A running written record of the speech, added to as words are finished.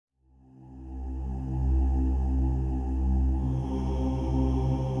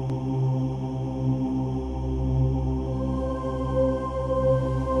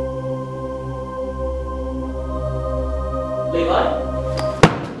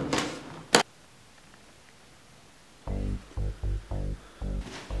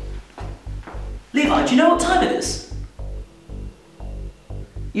do you know what time it is?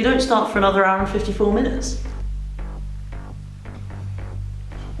 You don't start for another hour and 54 minutes.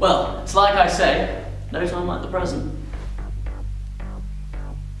 Well, it's like I say, no time like the present.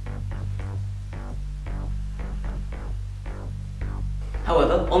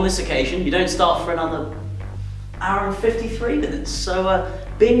 However, on this occasion, you don't start for another hour and 53 minutes. So,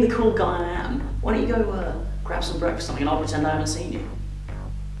 being the cool guy I am, why don't you go grab some breakfast or something and I'll pretend I haven't seen you.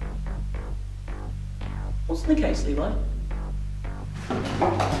 What's in the case, Levi?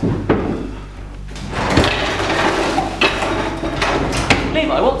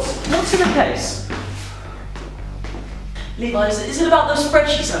 Levi, what's in the case? Levi, is it about those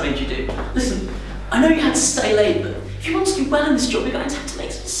spreadsheets I made you do? Listen, I know you had to stay late, but if you want to do well in this job, you're going to have to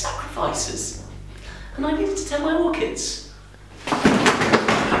make some sacrifices. And I needed to tend my orchids.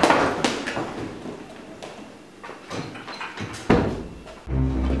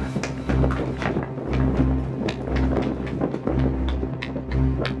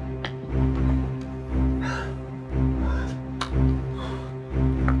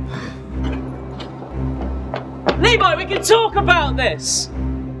 Levi, we can talk about this!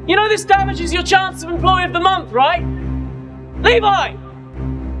 You know this damages your chance of Employee of the Month, right? Levi!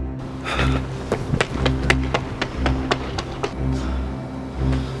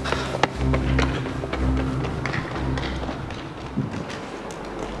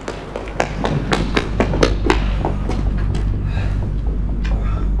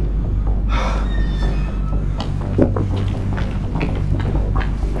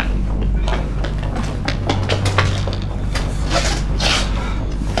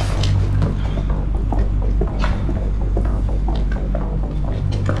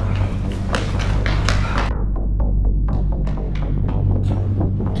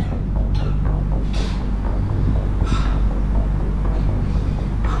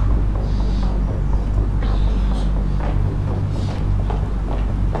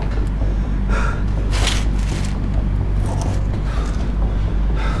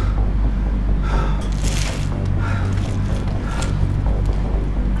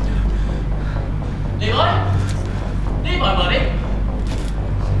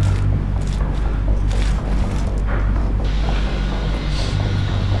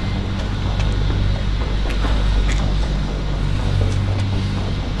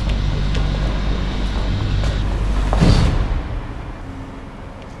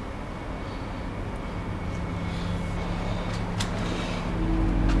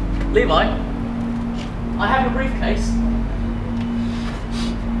 Levi, I have a briefcase.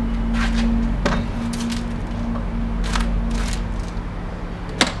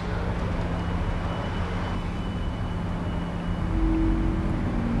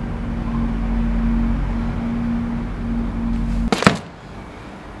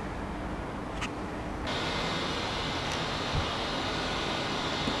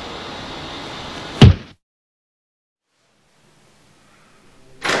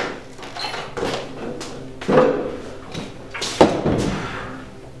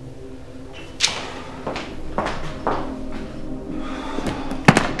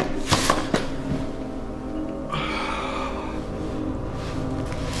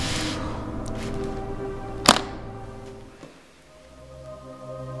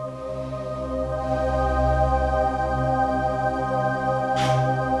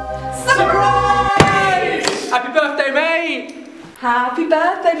 Happy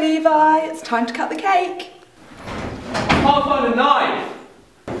birthday, Levi. It's time to cut the cake. I can't find a knife.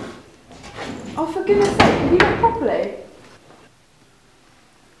 Oh, for goodness sake, can you do it properly?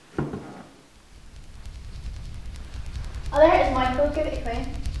 Oh, there it is, Michael. Give it a me.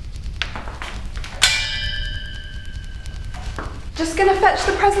 Just gonna fetch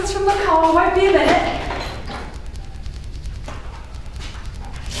the presents from the car. Won't be a minute.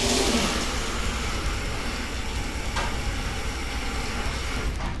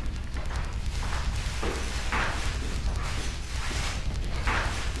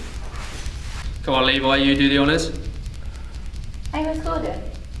 Come on, Levi, you do the honours. Hey, where's Gordon?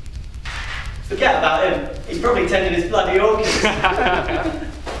 Forget about him. He's probably tending his bloody orchids.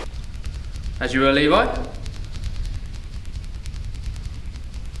 As you were, Levi.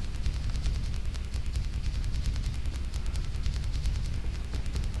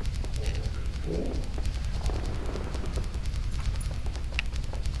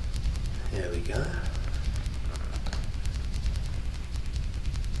 There we go.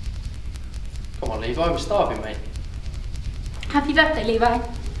 Come on, Levi, we're starving, mate. Happy birthday, Levi.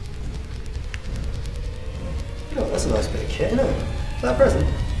 Oh, that's a nice bit of kit, isn't it? Is that a present?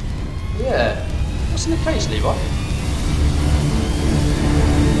 Yeah. What's in the case, Levi?